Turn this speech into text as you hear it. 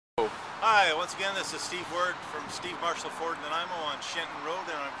Hi, once again, this is Steve Ward from Steve Marshall Ford Nanaimo on Shenton Road,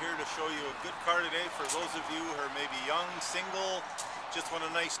 and I'm here to show you a good car today for those of you who are maybe young, single, just want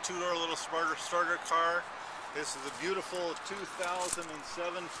a nice two-door little starter car. This is a beautiful 2007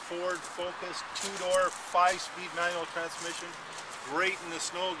 Ford Focus two-door, 5-speed manual transmission. Great in the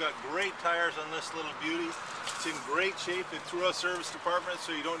snow, got great tires on this little beauty. It's in great shape. It's through a service department,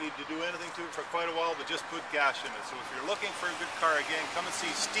 so you don't need to do anything to it for quite a while, but just put gas in it. So if you're looking for a good car, again, come and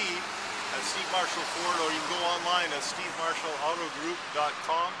see Steve at Steve Marshall Ford, or you can go online at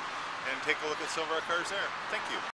stevemarshallAutogroup.com and take a look at some of our cars there. Thank you.